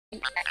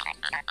Okay.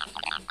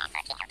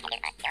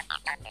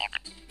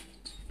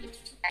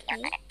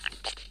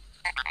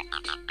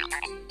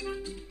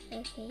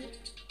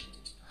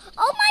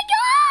 Oh my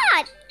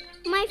god!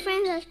 My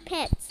friends have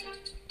pets.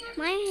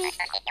 My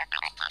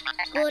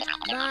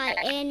goodbye,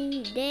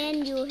 and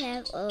then you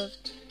have a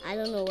I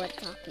don't know what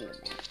talking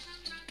about.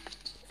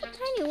 Some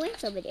tiny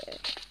wings over there.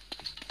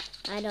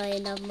 I don't have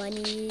enough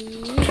money.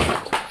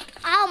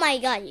 Oh my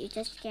god, you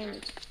just scared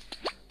me.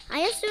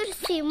 I just want to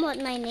see what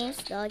my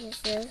name's dog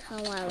is. How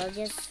I will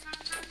just.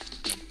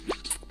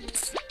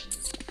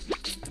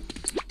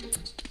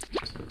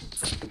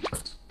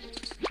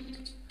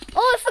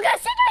 Oh, I forgot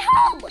to set my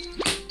home.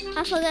 I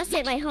forgot to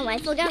set my home. I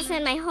forgot to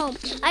set my home.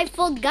 I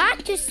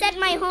forgot to set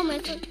my home.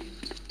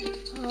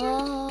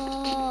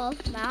 Oh,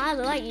 Mom,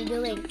 what are you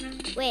doing?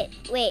 Wait.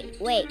 Wait,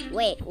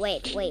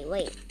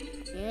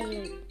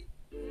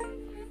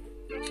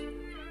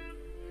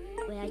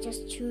 I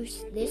just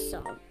choose this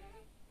song.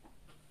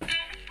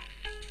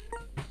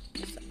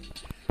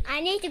 I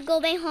need to go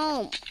back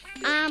home.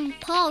 I'm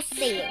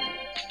pausing.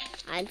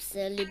 I'm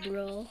silly,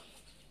 bro.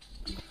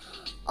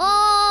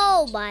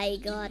 Oh my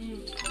god.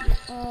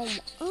 Oh,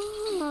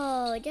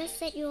 just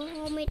set your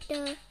home with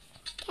the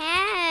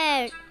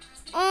cat.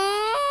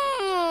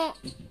 Oh,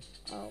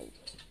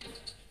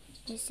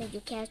 you set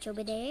your cat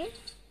over there,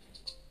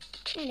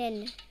 and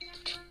then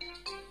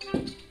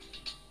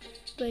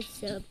put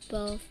some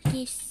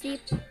kissy.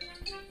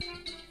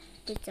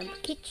 Put some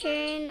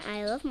kitchen.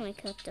 I love my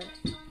cutter.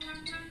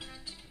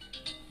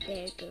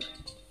 There you go.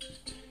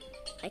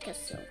 I can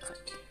still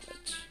cut the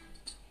edge.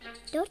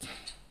 Don't.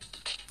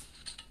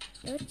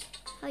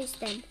 How you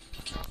stand?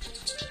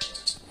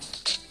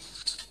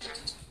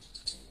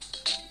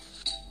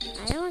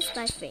 I don't want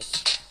spice fish.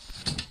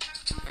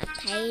 A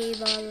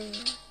table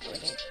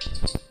with it.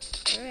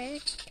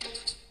 Correct.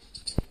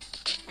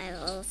 I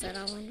also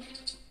don't want.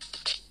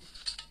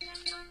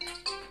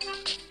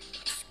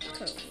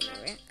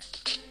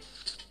 Correct.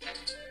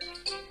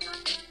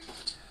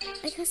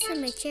 I can set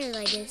my chair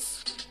like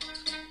this.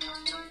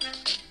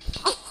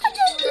 Oh, I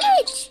don't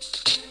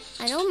glitch!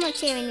 I know my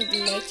chair ain't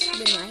glitch,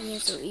 but my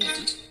hands so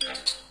easy.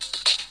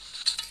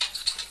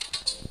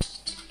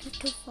 Not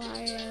too far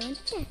around.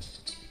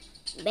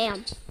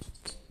 Bam.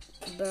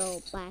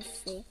 Bro,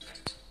 passy.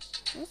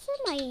 This is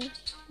my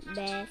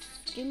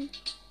best dream.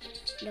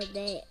 The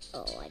day.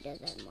 Oh, I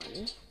don't have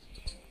money.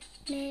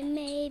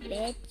 May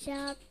bed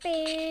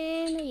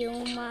shopping. You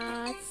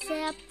must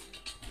have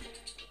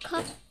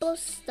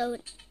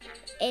cobblestone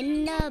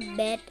in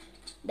the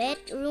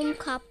bedroom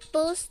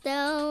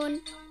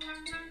cobblestone.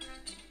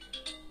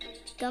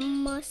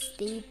 Come on,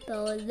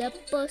 steeple the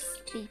post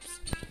steeps.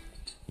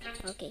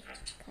 Okay,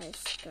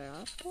 cause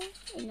girl,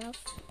 enough.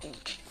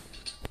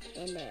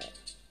 And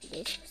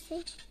this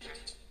thing.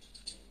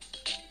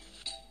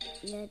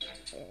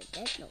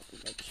 That's no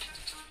village.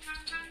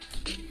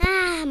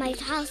 Ah, my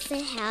house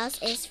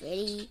is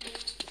ready.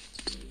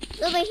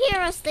 Over here,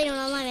 I'll stay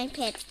on my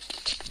pet.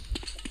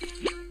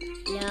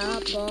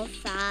 Double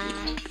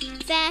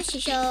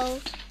fashion show.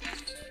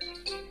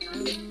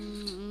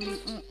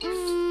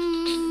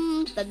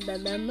 I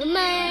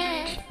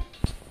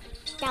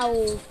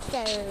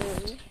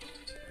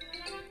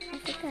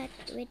forgot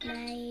with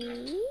my.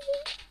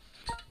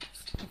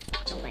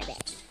 Oh my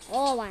bad.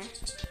 Oh my.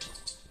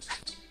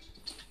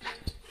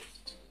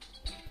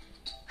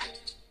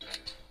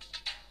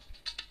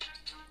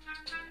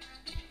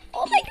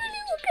 Oh my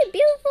goodness, look at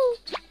beautiful.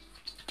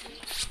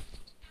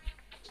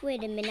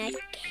 Wait a minute, I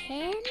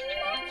cannot.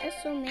 There's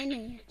so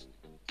many.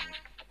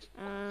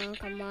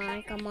 Come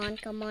on,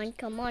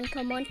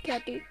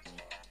 Catty.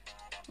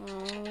 Oh,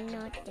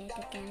 not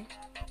that again.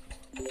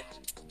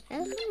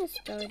 How can I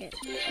start it?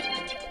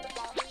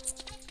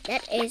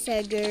 That is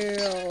a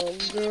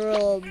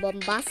girl,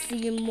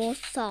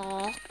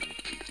 bombasimosa.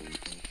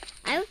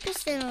 I would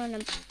press it on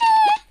them.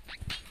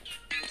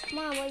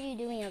 Mom, what are you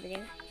doing over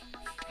there?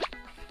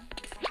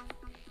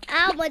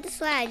 Ow, but this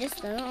why I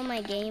just don't know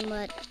my game,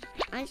 but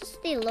I'm just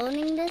still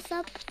loading this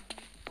up.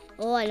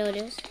 Oh, I know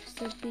this.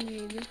 Something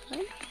really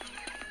fun.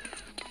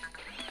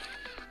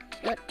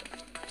 What?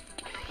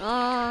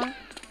 Ah,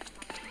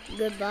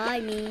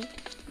 goodbye, me.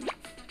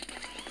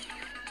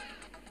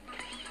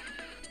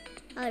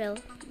 Hello,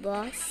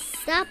 boss.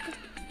 Stop,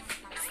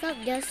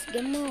 just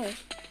get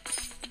move.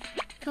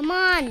 Come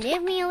on,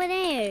 leave me over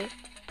there.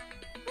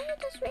 I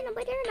just ran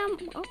over there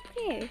and I'm up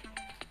here.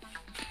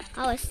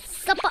 Oh,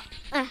 stop.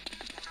 I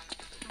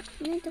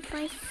need to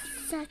find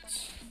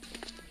such.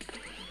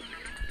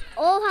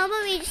 Oh, how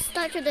about we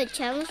start with the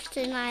challenge?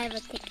 Then I have a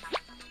ticket.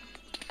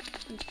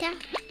 Yeah.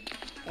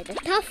 It's a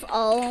tough.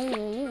 Oh,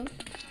 no.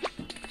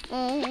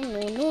 Oh,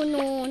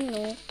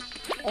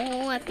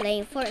 I'm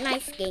playing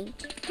Fortnite's game.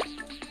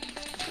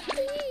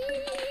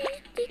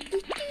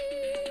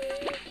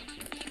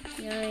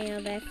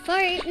 No,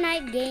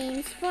 Fortnite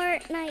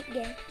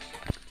games.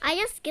 I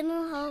just give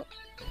them hope.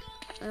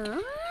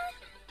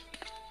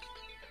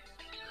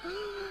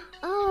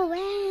 Oh,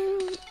 well.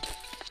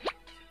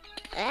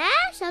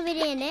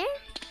 Somebody in there?